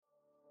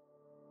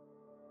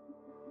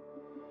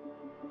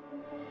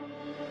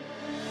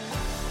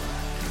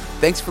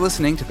Thanks for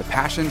listening to the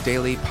Passion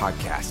Daily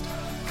Podcast.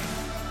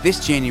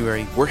 This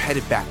January, we're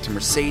headed back to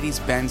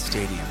Mercedes-Benz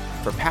Stadium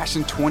for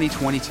Passion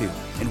 2022,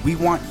 and we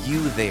want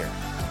you there.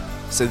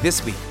 So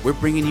this week, we're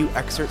bringing you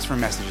excerpts from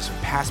messages from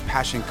past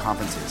Passion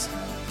conferences.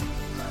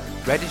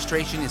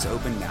 Registration is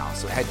open now,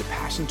 so head to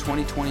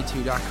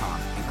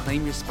passion2022.com and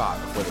claim your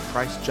spot before the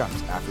price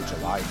jumps after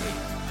July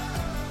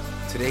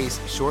 8th. Today's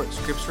short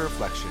scripture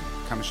reflection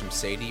comes from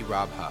Sadie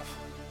Rob Huff.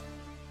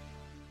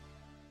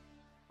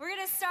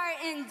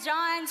 In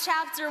John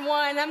chapter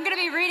 1, I'm going to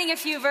be reading a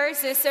few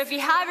verses, so if you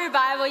have your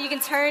Bible, you can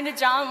turn to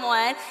John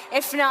 1.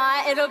 If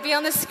not, it'll be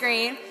on the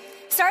screen.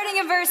 Starting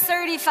in verse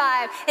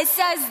 35, it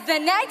says, "The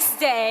next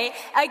day,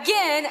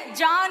 again,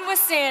 John was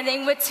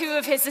standing with two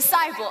of his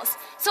disciples."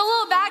 So a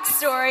little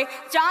backstory,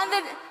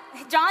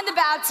 John the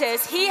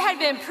Baptist, he had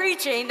been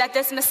preaching that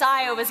this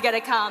Messiah was going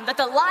to come, that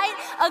the light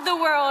of the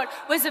world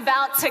was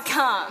about to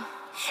come.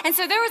 And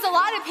so there was a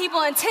lot of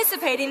people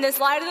anticipating this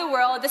light of the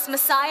world, this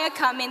Messiah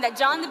coming that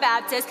John the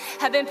Baptist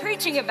had been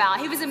preaching about.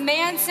 He was a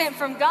man sent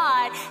from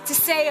God to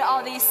say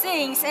all these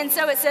things. And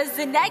so it says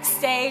the next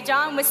day,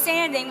 John was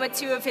standing with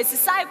two of his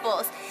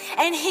disciples.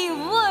 And he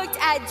looked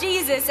at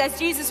Jesus as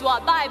Jesus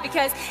walked by,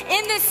 because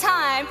in this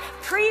time,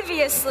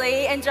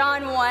 previously in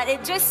John 1,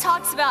 it just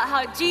talks about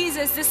how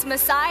Jesus, this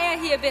Messiah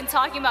he had been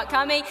talking about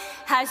coming,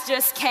 has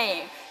just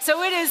came.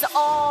 So it is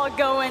all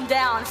going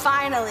down,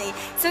 finally.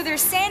 So they're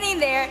standing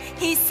there.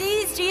 He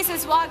sees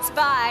Jesus walks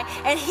by,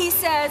 and he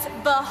says,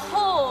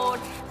 "Behold,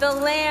 the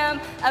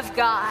Lamb of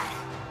God."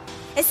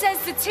 It says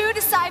the two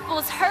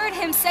disciples heard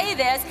him say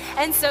this,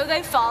 and so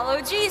they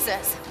followed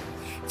Jesus.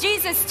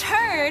 Jesus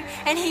turned,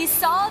 and he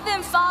saw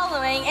them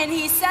following, and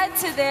he said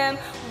to them,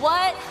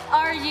 "What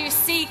are you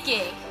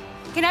seeking?"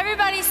 Can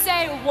everybody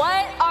say,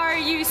 "What are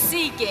you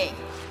seeking?"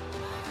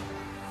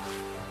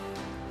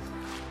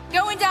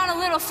 Going down a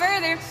little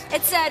further,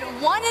 it said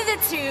one of the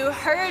two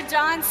heard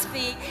John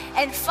speak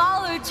and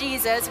followed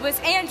Jesus was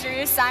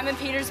Andrew, Simon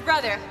Peter's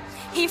brother.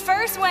 He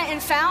first went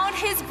and found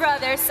his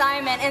brother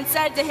Simon and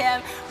said to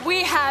him,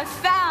 "We have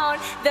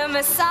found the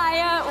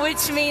Messiah,"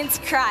 which means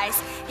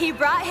Christ. He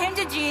brought him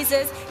to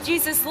Jesus.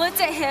 Jesus looked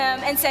at him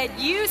and said,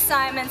 "You,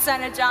 Simon,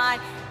 son of John,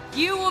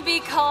 you will be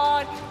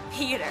called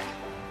Peter."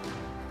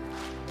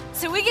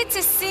 So we get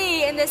to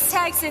see in this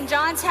text in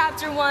John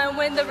chapter 1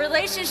 when the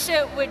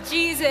relationship with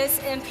Jesus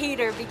and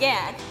Peter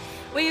began.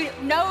 We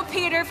know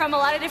Peter from a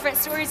lot of different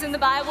stories in the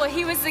Bible.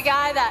 He was the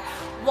guy that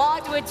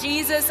walked with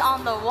Jesus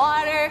on the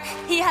water.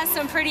 He has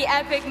some pretty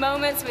epic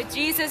moments with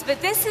Jesus,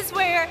 but this is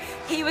where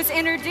he was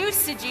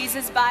introduced to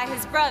Jesus by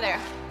his brother.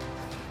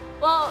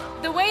 Well,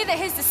 the way that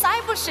his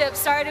discipleship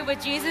started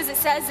with Jesus, it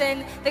says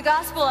in the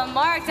Gospel of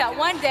Mark that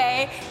one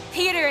day,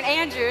 Peter and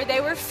Andrew, they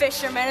were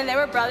fishermen and they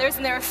were brothers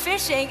and they were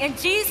fishing, and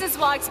Jesus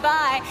walks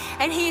by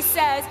and he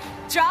says,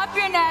 "Drop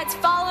your nets,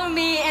 follow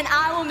me, and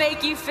I will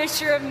make you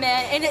fisher of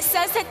men." And it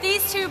says that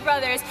these two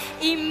brothers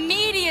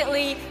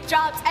immediately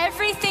dropped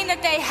everything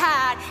that they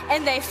had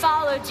and they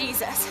followed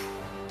Jesus.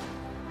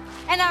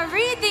 And I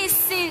read these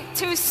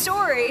two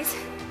stories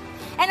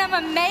and I'm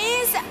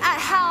amazed at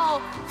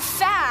how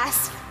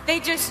fast they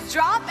just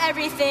drop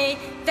everything,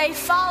 they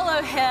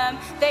follow him,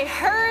 they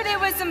heard it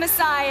was the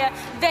Messiah,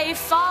 they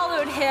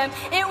followed him.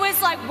 It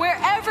was like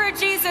wherever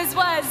Jesus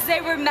was,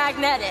 they were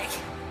magnetic.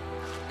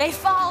 They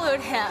followed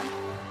him.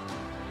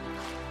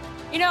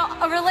 You know,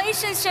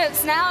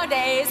 relationships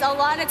nowadays a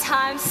lot of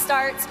times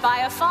starts by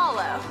a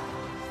follow.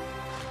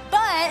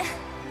 But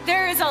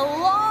there is a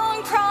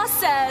long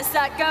process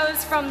that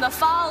goes from the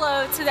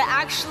follow to the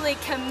actually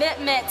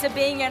commitment to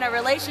being in a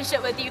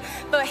relationship with you.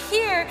 But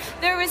here,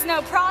 there was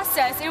no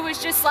process. It was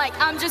just like,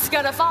 I'm just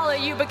gonna follow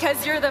you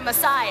because you're the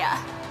Messiah.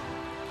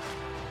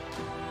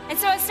 And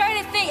so I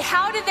started to think,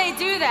 how did they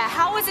do that?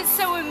 How was it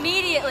so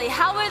immediately?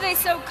 How were they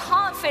so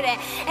confident?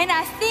 And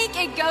I think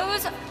it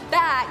goes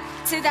back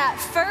to that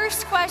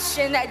first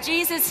question that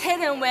Jesus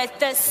hit him with.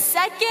 The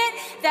second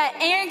that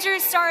Andrew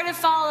started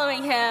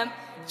following him,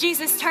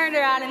 Jesus turned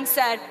around and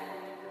said,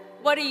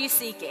 "What are you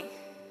seeking?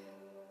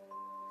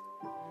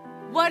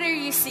 What are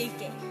you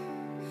seeking?"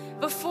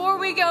 Before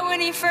we go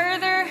any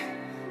further,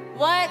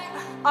 what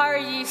are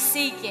you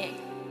seeking?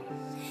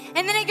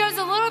 And then it goes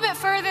a little bit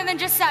further than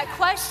just that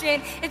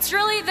question. It's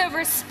really the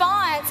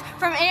response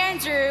from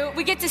Andrew.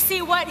 We get to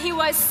see what he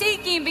was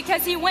seeking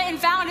because he went and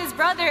found his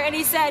brother and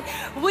he said,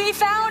 "We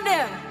found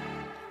him.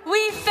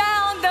 We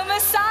found the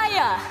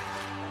Messiah."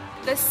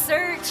 The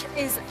search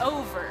is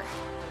over.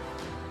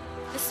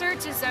 The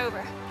search is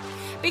over.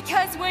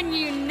 Because when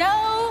you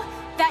know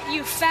that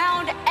you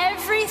found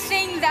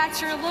everything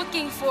that you're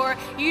looking for,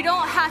 you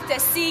don't have to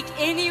seek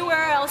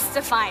anywhere else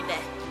to find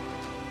it.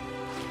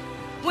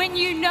 When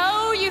you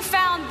know you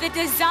found the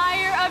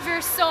desire of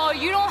your soul,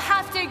 you don't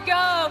have to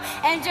go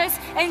and just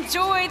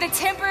enjoy the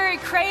temporary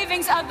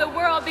cravings of the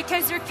world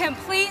because you're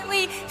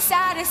completely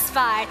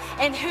satisfied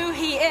in who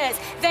he is.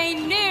 They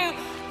knew,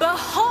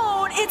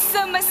 behold, it's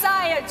the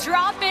Messiah.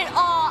 Drop it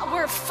all.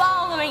 We're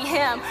following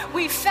him.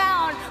 We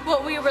found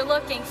what we were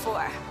looking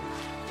for.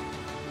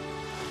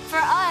 For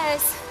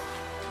us,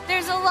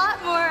 there's a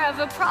lot more of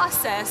a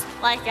process,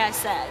 like I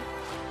said.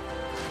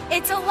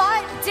 It's a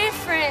lot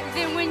different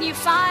than when you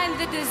find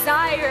the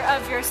desire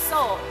of your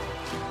soul.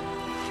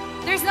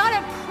 There's not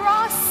a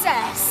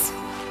process.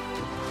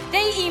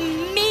 They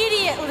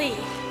immediately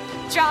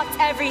dropped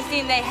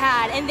everything they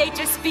had and they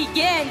just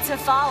began to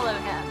follow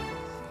him.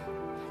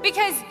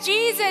 Because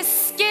Jesus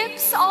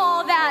skips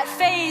all that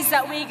phase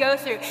that we go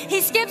through.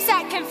 He skips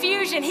that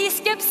confusion. He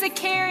skips the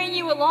carrying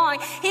you along.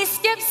 He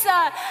skips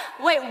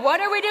wait, what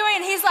are we doing?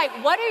 And he's like,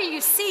 what are you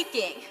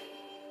seeking?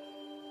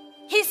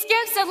 He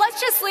skips it. Let's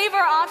just leave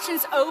our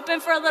options open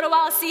for a little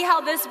while, see how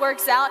this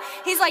works out.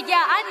 He's like,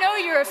 yeah, I know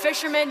you're a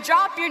fisherman.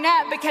 Drop your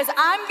net because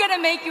I'm going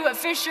to make you a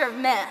fisher of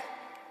men.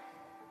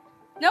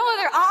 No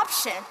other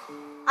option.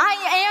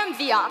 I am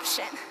the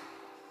option.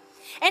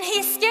 And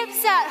he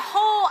skips that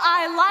whole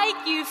I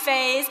like you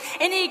phase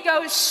and he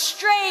goes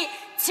straight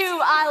to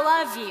I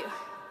love you.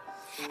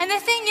 And the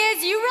thing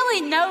is, you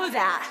really know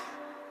that.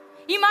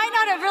 You might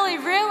not have really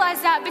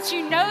realized that, but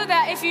you know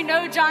that if you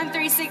know John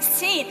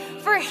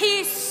 3:16. For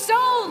he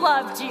so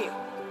loved you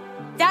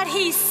that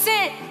he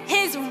sent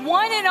his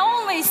one and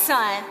only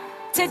son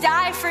to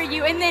die for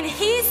you. And then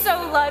he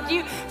so loved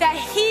you that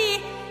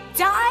he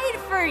died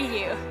for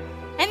you.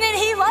 And then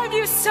he loved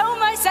you so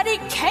much that he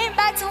came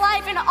back to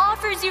life and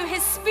offers you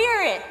his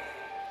spirit.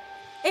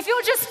 If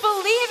you'll just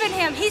believe in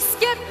him, he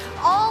skipped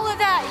all of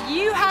that.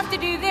 You have to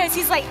do this.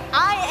 He's like,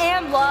 I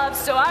am love,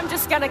 so I'm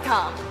just gonna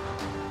come.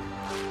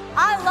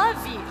 I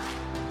love you.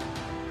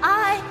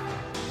 I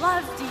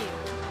loved you.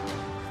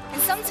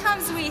 And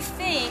sometimes we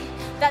think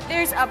that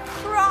there's a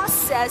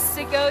process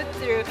to go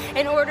through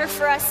in order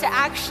for us to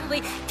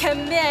actually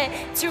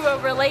commit to a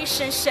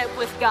relationship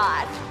with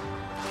God.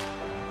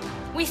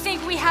 We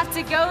think we have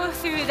to go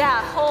through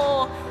that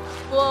whole,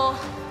 well,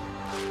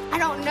 I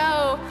don't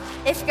know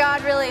if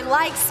God really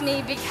likes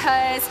me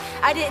because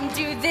I didn't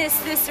do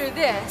this, or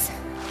this.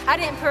 I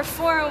didn't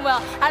perform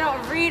well. I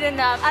don't read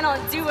enough. I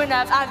don't do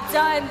enough. I've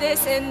done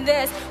this and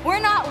this. We're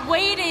not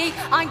waiting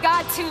on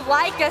God to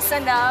like us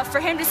enough for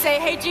him to say,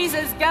 hey,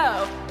 Jesus,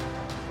 go.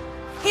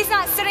 He's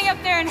not sitting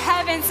up there in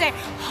heaven saying,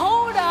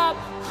 hold up.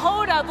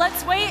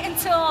 Let's wait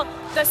until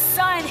the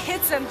sun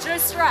hits him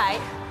just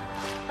right.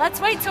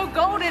 Let's wait till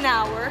golden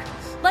hour.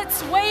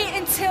 Let's wait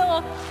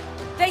until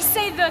they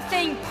say the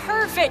thing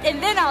perfect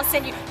and then I'll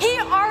send you. He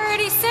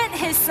already sent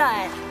his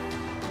son.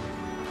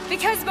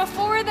 Because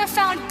before the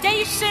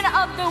foundation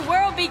of the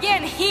world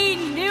began, he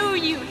knew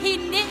you. He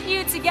knit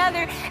you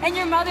together in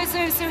your mother's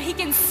womb so he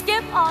can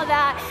skip all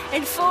that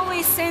and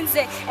fully sends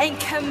it and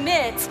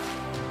commit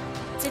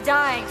to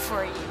dying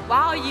for you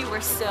while you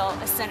were still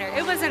a sinner.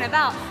 It wasn't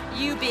about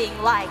you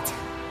being liked.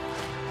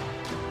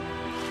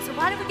 So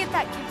why did we get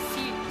that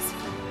confused?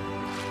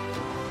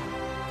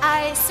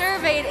 I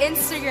surveyed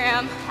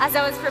Instagram as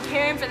I was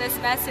preparing for this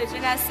message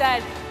and I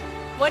said,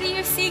 what are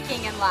you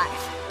seeking in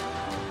life?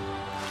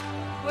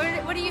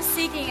 What are you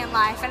seeking in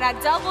life? And I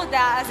doubled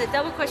that as a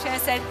double question. I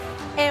said,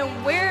 and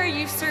where are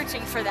you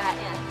searching for that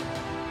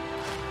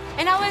in?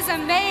 And I was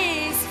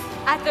amazed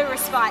at the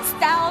response.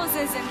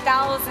 Thousands and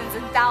thousands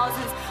and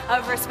thousands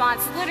of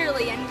response,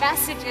 literally, and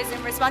messages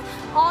and response,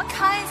 all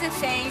kinds of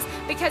things,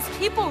 because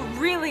people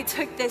really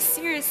took this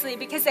seriously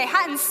because they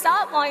hadn't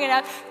stopped long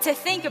enough to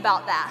think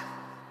about that.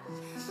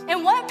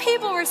 And what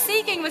people were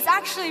seeking was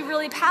actually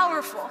really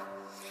powerful.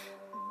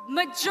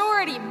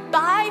 Majority,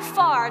 by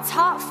far,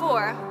 top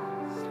 4,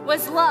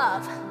 was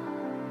love,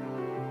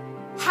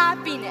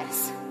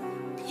 happiness,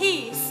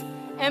 peace,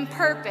 and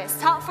purpose.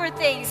 Top 4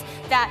 things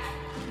that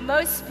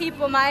most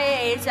people my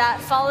age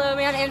that follow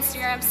me on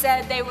Instagram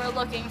said they were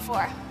looking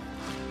for.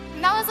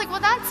 And I was like,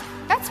 well,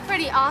 that's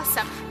pretty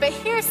awesome. But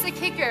here's the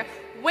kicker.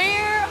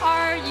 Where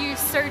are you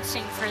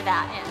searching for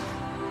that in?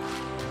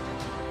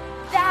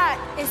 That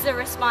is the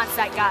response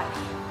that got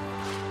me.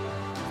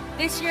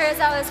 This year, as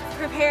I was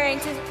preparing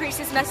to preach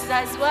this message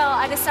as well,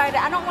 I decided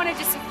I don't want to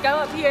just go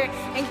up here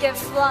and give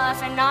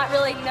fluff and not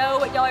really know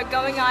what y'all are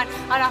going on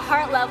a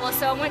heart level.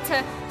 So I went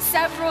to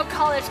several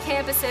college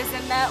campuses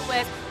and met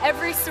with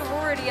every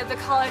sorority of the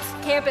college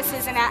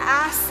campuses, and I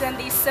asked them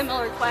these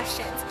similar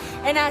questions.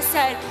 And I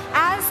said,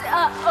 as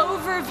an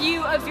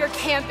overview of your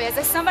campus,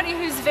 as somebody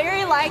who's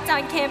very liked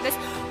on campus,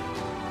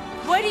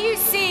 what do you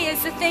see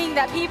as the thing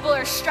that people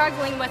are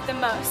struggling with the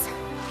most?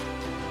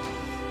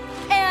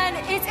 And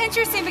it's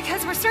interesting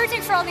because we're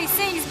searching for all these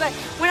things, but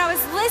when I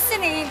was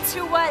listening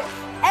to what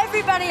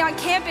everybody on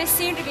campus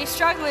seemed to be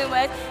struggling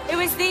with, it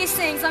was these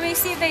things. Let me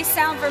see if they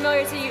sound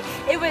familiar to you.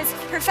 It was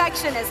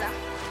perfectionism,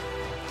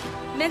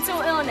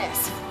 mental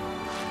illness,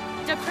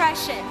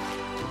 depression,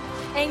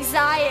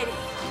 anxiety,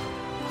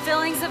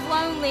 feelings of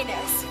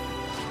loneliness,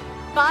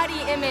 body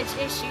image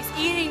issues,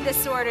 eating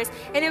disorders,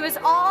 and it was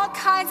all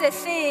kinds of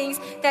things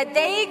that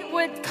they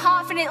would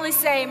confidently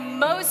say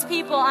most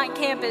people on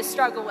campus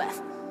struggle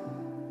with.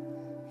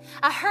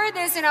 I heard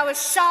this and I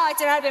was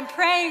shocked, and I've been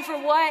praying for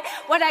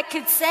what I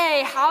could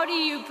say. How do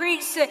you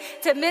preach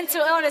to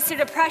mental illness, to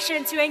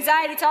depression, to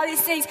anxiety, to all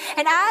these things?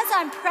 And as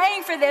I'm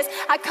praying for this,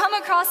 I come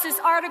across this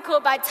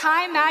article by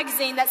Time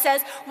Magazine that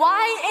says,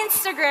 why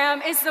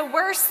Instagram is the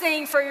worst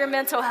thing for your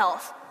mental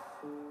health.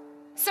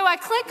 So I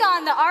click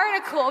on the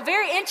article,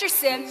 very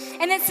interesting,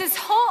 and it's this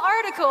whole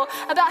article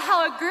about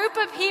how a group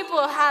of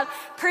people have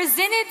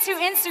presented to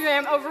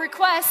Instagram a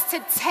request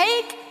to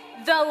take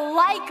the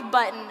like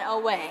button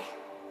away.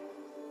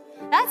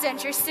 That's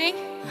interesting.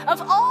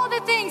 Of all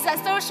the things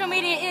that social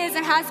media is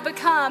and has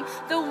become,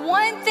 the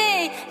one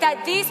thing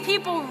that these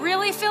people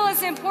really feel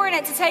is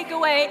important to take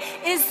away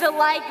is the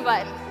like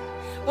button.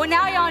 Well,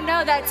 now y'all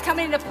know that it's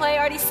coming into play.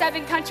 Already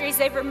 7 countries,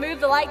 they've removed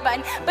the like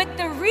button. But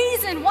the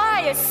reason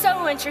why is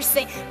so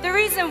interesting. The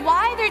reason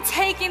why they're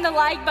taking the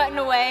like button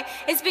away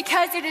is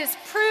because it is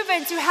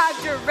proven to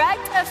have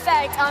direct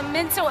effect on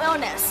mental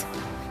illness,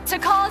 to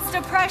cause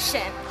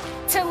depression,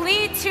 to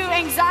lead to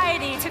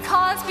anxiety, to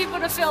cause people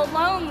to feel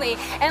lonely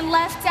and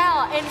left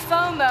out and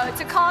FOMO,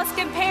 to cause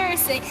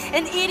comparison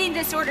and eating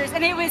disorders.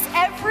 And it was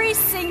every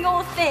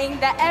single thing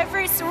that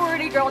every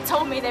sorority girl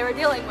told me they were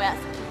dealing with.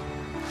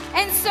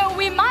 And so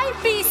we might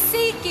be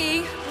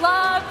seeking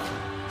love,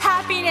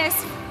 happiness,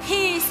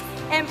 peace,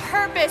 and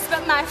purpose,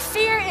 but my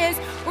fear is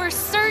we're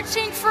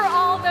searching for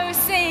all those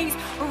things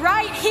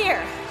right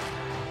here.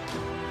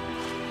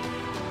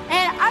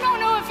 And I don't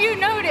know if you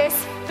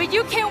notice, but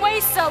you can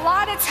waste a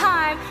lot of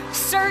time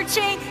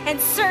searching and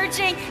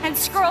searching and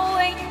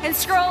scrolling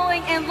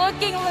and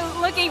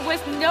looking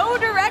with no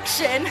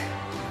direction,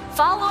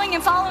 following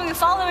and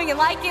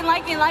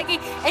liking,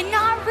 and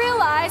not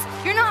realize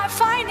you're not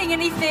finding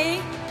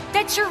anything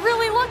that you're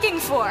really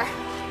looking for.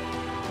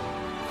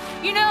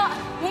 You know,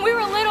 when we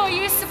were little,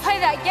 you used to play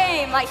that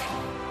game, like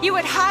you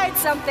would hide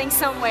something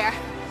somewhere.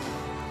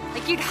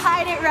 Like you'd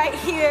hide it right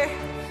here,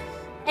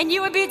 and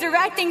you would be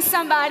directing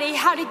somebody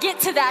how to get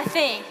to that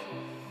thing.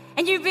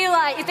 And you'd be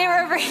like, if they were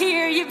over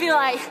here, you'd be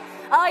like,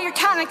 oh, you're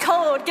kind of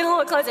cold, get a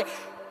little closer.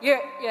 You're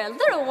a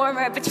little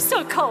warmer, but you're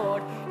still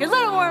cold. You're a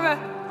little warmer,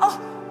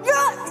 oh,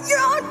 you're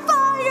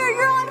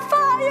on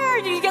fire.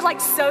 You get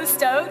like so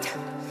stoked.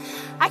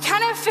 I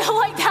kind of feel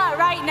like that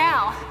right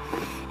now.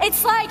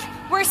 It's like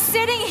we're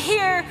sitting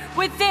here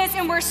with this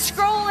and we're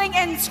scrolling,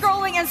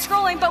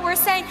 but we're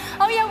saying,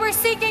 oh yeah, we're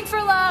seeking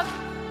for love,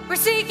 we're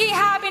seeking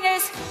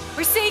happiness,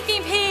 we're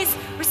seeking peace,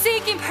 we're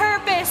seeking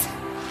purpose.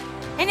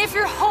 And if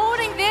you're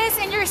holding this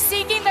and you're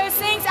seeking those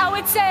things, I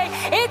would say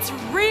it's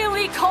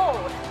really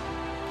cold.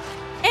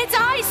 It's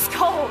ice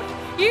cold.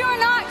 You are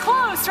not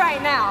close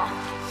right now.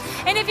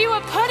 And if you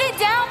would put it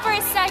down for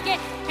a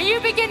second and you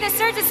begin to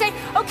search and say,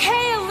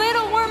 okay, a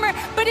little warmer,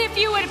 but if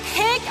you would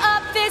pick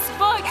up this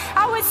book,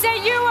 I would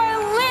say you are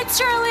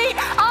literally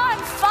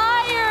on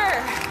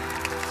fire.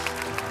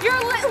 You're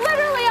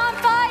literally on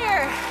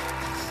fire.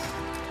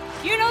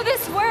 You know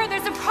this word,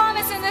 there's a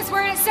promise in this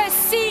word. It says,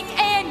 seek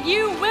and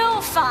you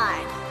will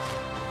find.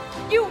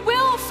 You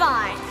will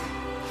find.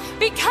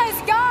 Because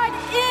God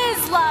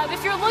is love.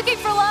 If you're looking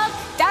for love,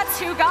 that's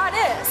who God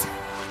is.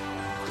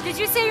 Did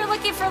you say you're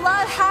looking for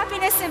love,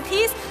 happiness, and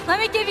peace?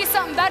 Let me give you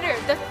something better.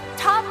 The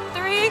top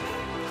 3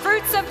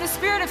 fruits of the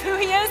Spirit of who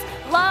He is: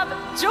 love,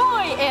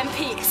 joy, and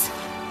peace.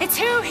 It's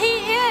who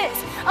He is.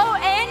 Oh,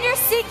 and you're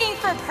seeking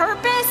for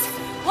purpose?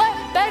 What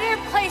better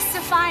place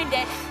to find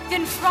it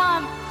than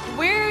from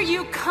where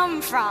you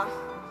come from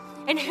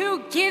and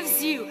who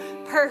gives you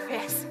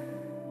purpose?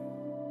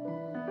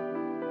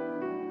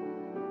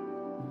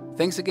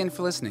 Thanks again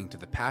for listening to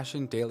the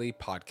Passion Daily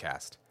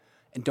Podcast.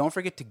 And don't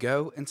forget to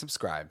go and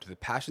subscribe to the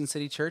Passion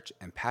City Church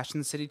and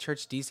Passion City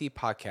Church DC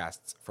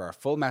podcasts for our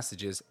full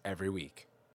messages every week.